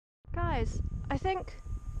Guys, I think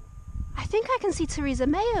I can see Theresa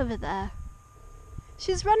May over there.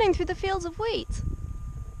 She's running through the fields of wheat.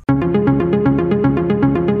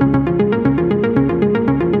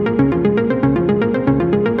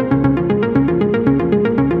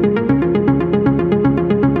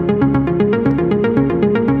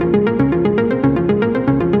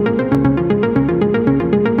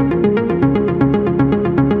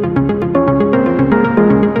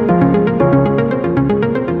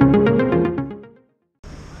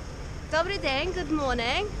 Good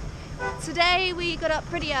morning. Today we got up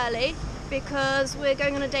pretty early because we're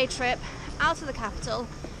going on a day trip out of the capital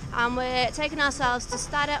and we're taking ourselves to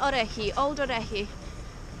Stare Orhei, Old Orhei,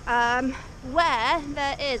 where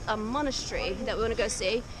there is a monastery that we want to go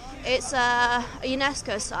see. It's a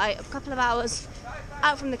UNESCO site, a couple of hours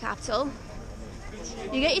out from the capital.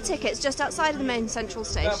 You get your tickets just outside of the main central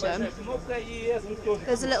station.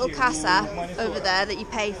 There's a little casa over there that you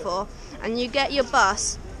pay for, and you get your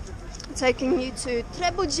bus taking you to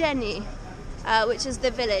Trebujeni, which is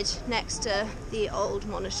the village next to the old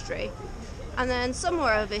monastery. And then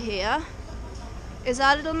somewhere over here is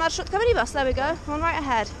our little Marsrutka minibus. There we go, one right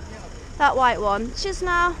ahead. That white one. She's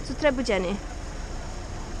now to Trebujeni.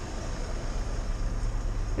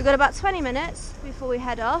 We've got about 20 minutes before we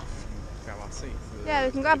head off. Grab our seats. Yeah,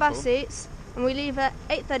 we can grab our seats and we leave at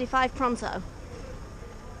 8:35 pronto.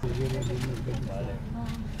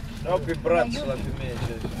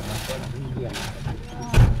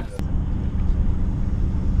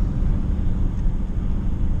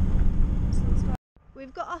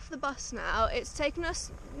 We've got off the bus now. It's taken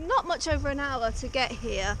us not much over an hour to get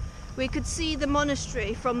here. We could see the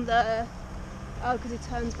monastery from the... Oh, because it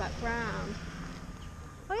turns back round.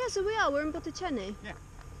 Oh yeah, so we're in Botticeni. Yeah.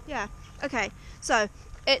 Yeah, okay. So,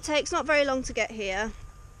 it takes not very long to get here.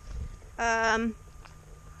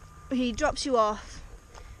 He drops you off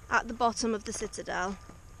at the bottom of the citadel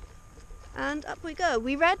and up we go.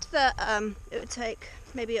 We read that it would take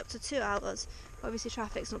maybe up to 2 hours. Obviously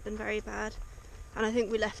traffic's not been very bad and I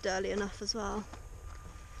think we left early enough as well.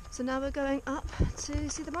 So now we're going up to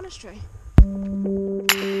see the monastery.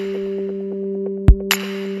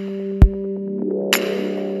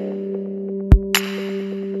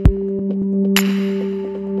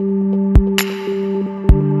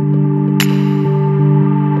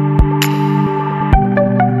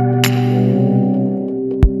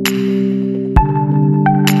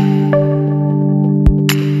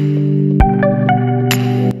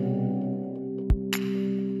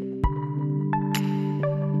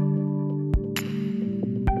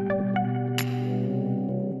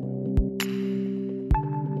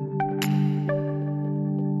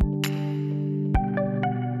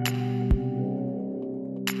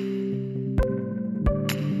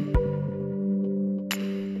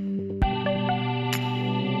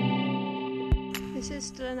 This is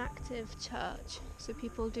still an active church, so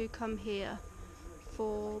people do come here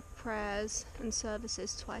for prayers and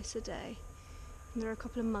services twice a day. And there are a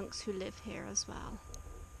couple of monks who live here as well.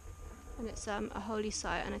 And it's a holy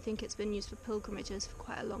site, and I think it's been used for pilgrimages for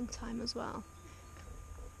quite a long time as well.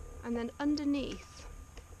 And then underneath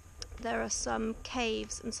there are some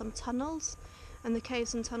caves and some tunnels, and the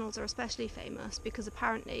caves and tunnels are especially famous because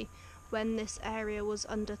apparently when this area was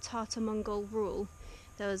under Tatar-Mongol rule,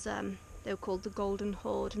 there was they were called the Golden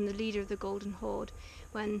Horde, and the leader of the Golden Horde,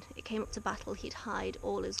 when it came up to battle, he'd hide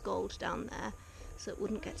all his gold down there so it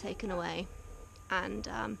wouldn't get taken away. And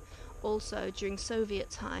also during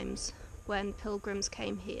Soviet times, when pilgrims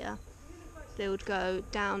came here, they would go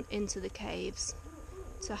down into the caves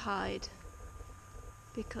to hide,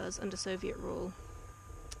 because under Soviet rule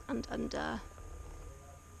and under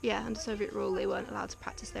Soviet rule they weren't allowed to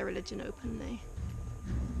practice their religion openly.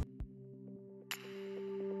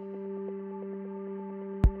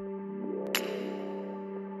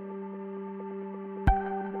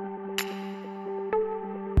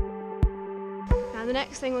 The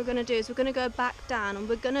next thing we're going to do is we're going to go back down and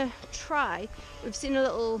we're going to try, we've seen a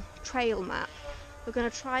little trail map, we're going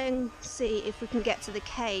to try and see if we can get to the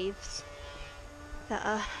caves that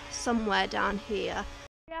are somewhere down here.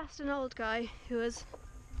 We asked an old guy who was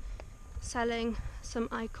selling some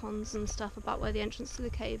icons and stuff about where the entrance to the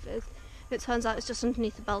cave is. It turns out it's just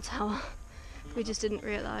underneath the bell tower. We just didn't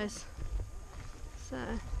realise. So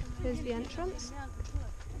here's the entrance.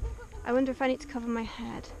 I wonder if I need to cover my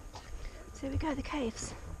head. So here we go, the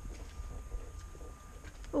caves.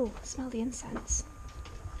 Oh, smell the incense.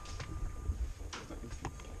 So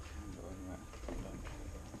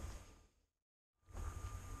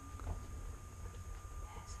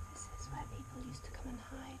this is where people used to come and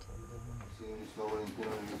hide.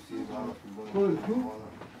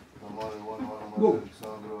 Through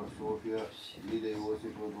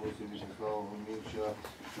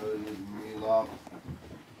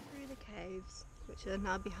the caves, which are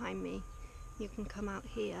now behind me, you can come out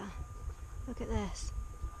here. Look at this.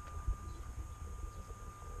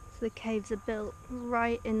 So the caves are built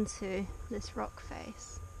right into this rock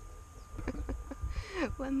face.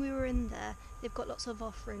 When we were in there, they've got lots of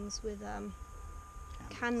offerings with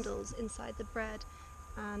candles inside the bread,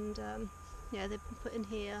 and yeah, they've been put in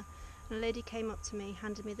here. And a lady came up to me,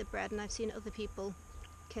 handed me the bread, and I've seen other people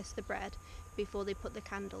kiss the bread before they put the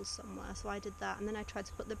candles somewhere, so I did that, and then I tried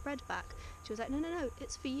to put the bread back. She was like, no,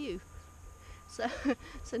 it's for you. So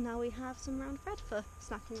now we have some round bread for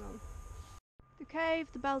snacking on. The cave,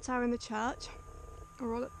 the bell tower and the church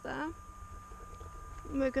are all up there.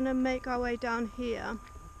 We're going to make our way down here.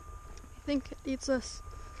 I think it leads us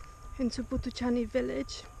into Butucani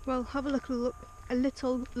village. We'll have a little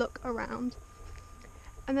look around,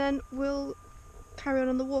 and then we'll carry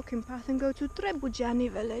on the walking path and go to Trebujani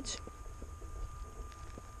village.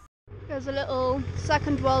 There's a little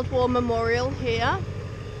Second World War memorial here.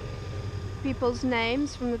 People's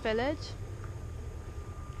names from the village.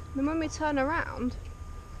 And then when we turn around,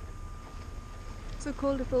 it's a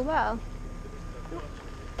cool little well.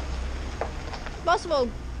 First of all,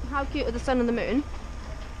 how cute are the sun and the moon?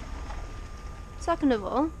 Second of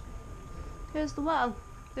all, here's the well.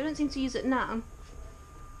 They don't seem to use it now,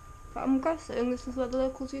 but I'm guessing this is where the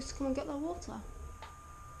locals used to come and get their water.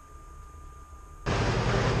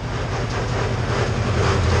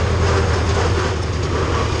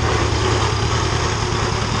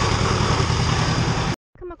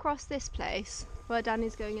 Come across this place where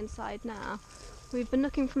Danny's going inside now. We've been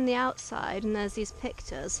looking from the outside and there's these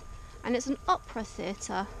pictures, and it's an opera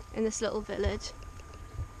theatre in this little village.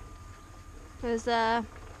 There's a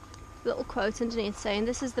little quote underneath saying,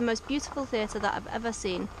 "This is the most beautiful theatre that I've ever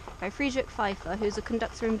seen," by Friedrich Pfeiffer, who's a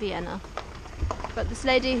conductor in Vienna. But this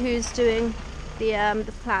lady who's doing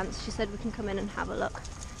the plants, she said we can come in and have a look.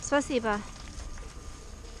 Spasiba.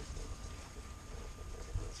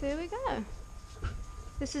 So here we go.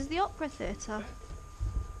 This is the opera theatre.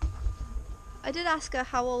 I did ask her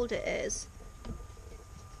how old it is.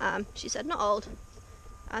 She said not old.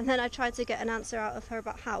 And then I tried to get an answer out of her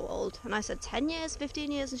about how old, and I said 10 years, 15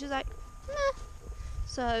 years, and she was like, nah.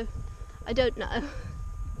 So, I don't know.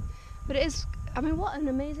 But it is, I mean, what an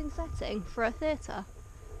amazing setting for a theatre.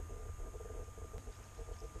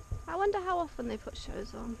 I wonder how often they put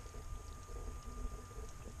shows on.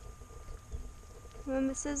 And then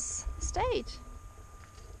this is the stage.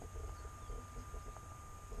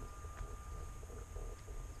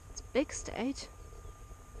 It's a big stage.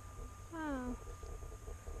 Wow.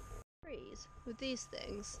 Trees with these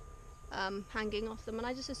things hanging off them, and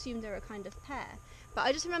I just assumed they were a kind of pear, but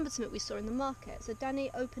I just remembered something we saw in the market. So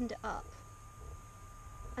Danny opened it up,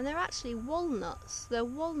 and they're actually walnuts. They're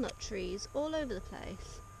walnut trees all over the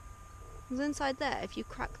place. There's inside there, if you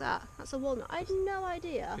crack that, that's a walnut. I had no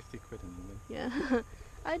idea. 50 quid in England. Yeah.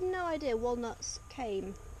 I had no idea walnuts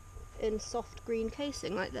came in soft green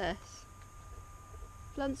casing like this.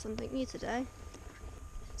 Learned something new today.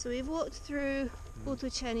 So we've walked through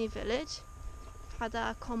Butucani village, had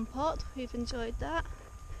our compote, we've enjoyed that,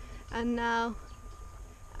 and now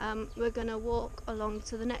we're going to walk along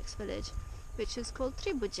to the next village, which is called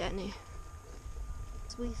Trebujani.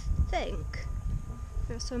 So we think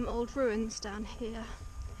there are some old ruins down here.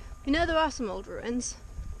 We know there are some old ruins,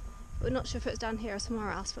 but we're not sure if it's down here or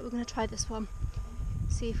somewhere else, but we're going to try this one,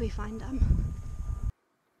 see if we find them.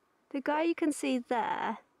 The guy you can see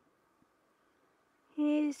there,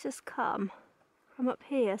 he's just come from up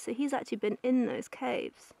here, so he's actually been in those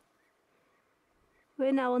caves.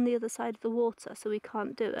 We're now on the other side of the water, so we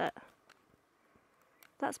can't do it.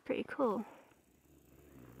 That's pretty cool.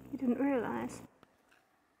 You didn't realise.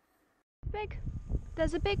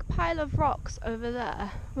 There's a big pile of rocks over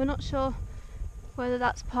there. We're not sure whether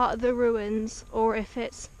that's part of the ruins or if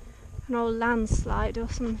it's an old landslide or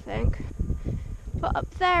something. But up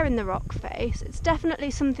there in the rock face, it's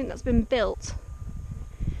definitely something that's been built.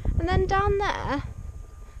 And then down there, I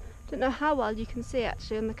don't know how well you can see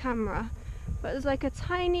actually on the camera, but there's like a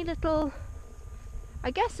tiny little,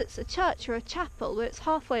 I guess it's a church or a chapel, but it's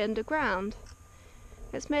halfway underground.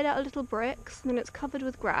 It's made out of little bricks, and then it's covered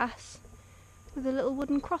with grass, with a little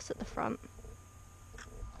wooden cross at the front.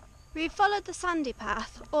 We followed the sandy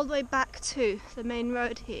path all the way back to the main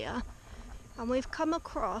road here, and we've come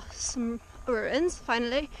across some ruins,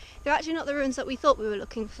 finally. They're actually not the ruins that we thought we were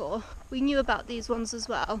looking for. We knew about these ones as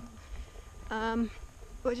well.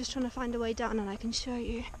 We're just trying to find a way down, and I can show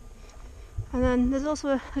you. And then there's also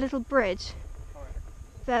a little bridge.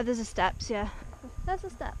 There's the steps, yeah. There's the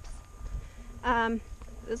steps.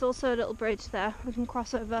 There's also a little bridge there. We can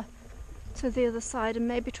cross over to the other side and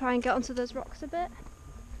maybe try and get onto those rocks a bit.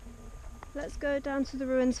 Let's go down to the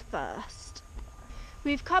ruins first.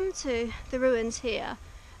 We've come to the ruins here,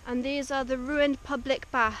 and these are the ruined public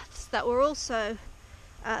baths that were also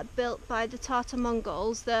built by the Tatar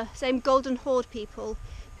Mongols, the same Golden Horde people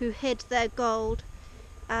who hid their gold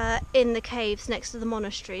in the caves next to the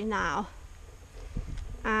monastery now.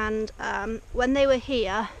 And when they were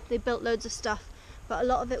here, they built loads of stuff, but a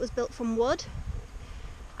lot of it was built from wood.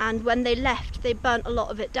 And when they left, they burnt a lot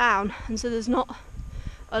of it down, and so there's not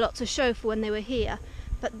a lot to show for when they were here.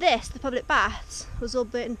 But this, the public baths, was all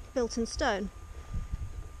built in stone,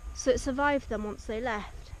 so it survived them once they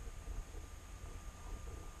left.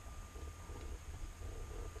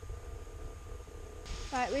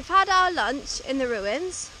 Right, we've had our lunch in the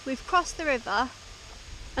ruins, we've crossed the river,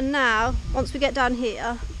 and now, once we get down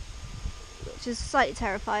here, which is slightly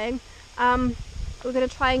terrifying, we're going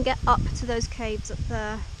to try and get up to those caves up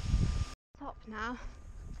there. Top now,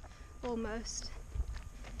 almost.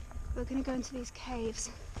 We're going to go into these caves.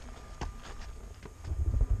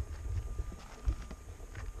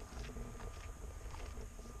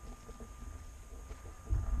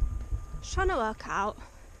 I was trying to work out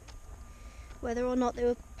whether or not they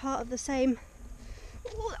were part of the same,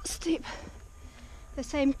 oh that's steep, the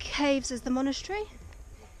same caves as the monastery,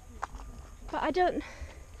 but I don't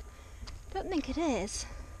think it is.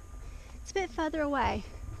 It's a bit further away.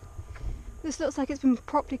 This looks like it's been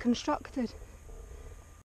properly constructed.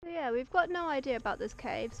 So yeah, we've got no idea about those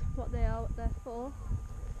caves, what they are, what they're for.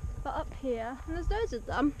 But up here, and there's loads of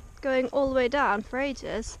them going all the way down for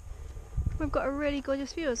ages. We've got a really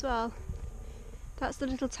gorgeous view as well. That's the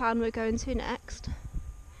little town we're going to next.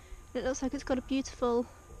 It looks like it's got a beautiful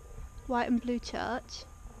white and blue church,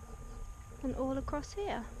 and all across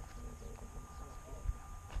here.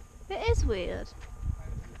 It is weird.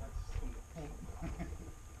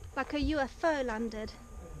 Like a UFO landed.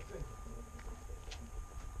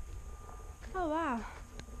 Oh wow.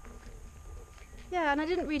 Yeah, and I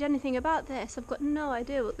didn't read anything about this. I've got no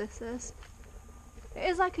idea what this is. It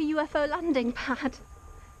is like a UFO landing pad.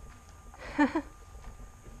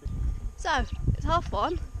 So, it's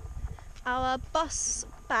 1:30. Our bus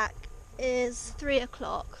back is 3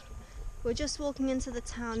 o'clock. We're just walking into the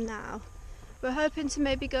town now. We're hoping to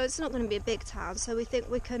maybe go, it's not going to be a big town, so we think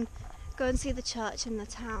we can go and see the church in the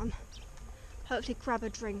town. Hopefully grab a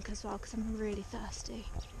drink as well, because I'm really thirsty.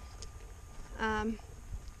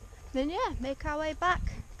 Then yeah, make our way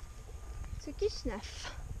back to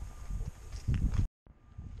Kishinev.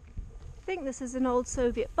 I think this is an old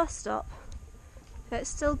Soviet bus stop. It's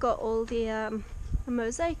still got all the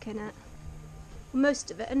mosaic in it. Most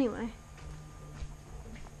of it anyway.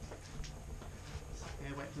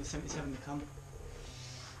 Yeah, wait for the 77 to come.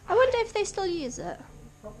 I wonder if they still use it.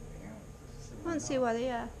 Probably, yeah. I don't see why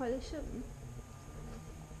they shouldn't.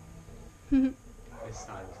 This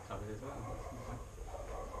side was covered as well.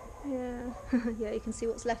 Yeah, yeah, you can see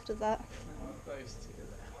what's left of that. Those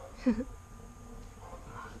two there.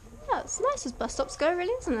 Yeah, it's nice as bus stops go,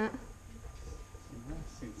 really, isn't it?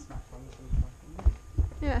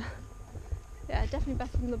 Yeah. Yeah, definitely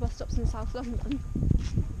better than the bus stops in South London.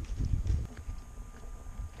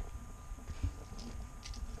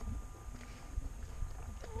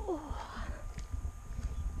 Oh.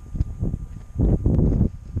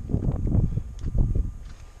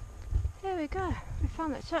 Here we go. We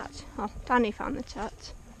found the church. Oh, Danny found the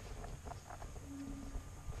church.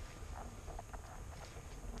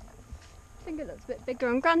 I think it looks a bit bigger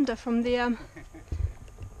and grander from the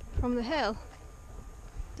hill.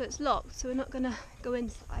 So it's locked, so we're not going to go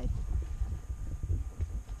inside.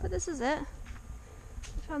 But this is it.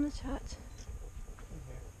 We found the church.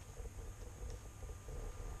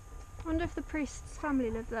 I wonder if the priest's family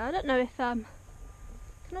live there. I don't know if can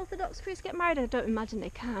Orthodox priests get married? I don't imagine they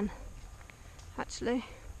can, actually.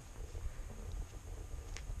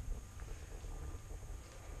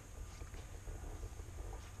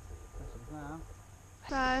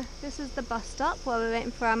 So this is the bus stop while we're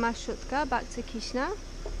waiting for our marshutka back to Kishinev.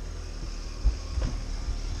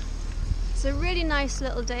 It's a really nice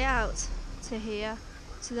little day out to here,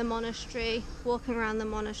 to the monastery, walking around the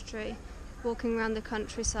monastery, walking around the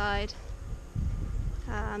countryside,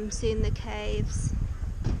 seeing the caves,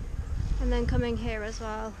 and then coming here as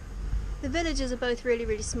well. The villages are both really,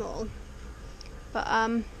 really small, but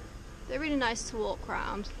they're really nice to walk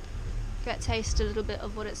around, get taste a little bit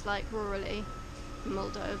of what it's like rurally in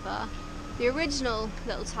Moldova. The original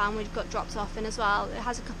little town we got dropped off in as well, it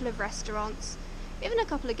has a couple of restaurants, even a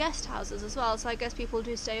couple of guest houses as well, so I guess people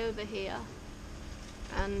do stay over here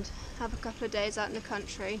and have a couple of days out in the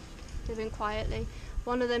country. living quietly.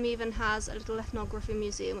 One of them even has a little ethnography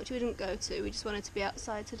museum, which we didn't go to. We just wanted to be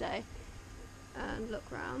outside today and look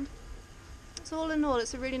round. So all in all,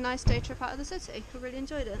 it's a really nice day trip out of the city. I really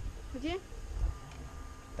enjoyed it. Have you?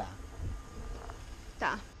 Da.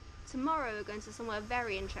 Da. Tomorrow we're going to somewhere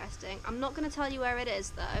very interesting. I'm not going to tell you where it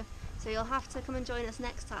is though, so you'll have to come and join us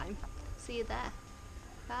next time. See you there.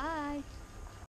 Bye.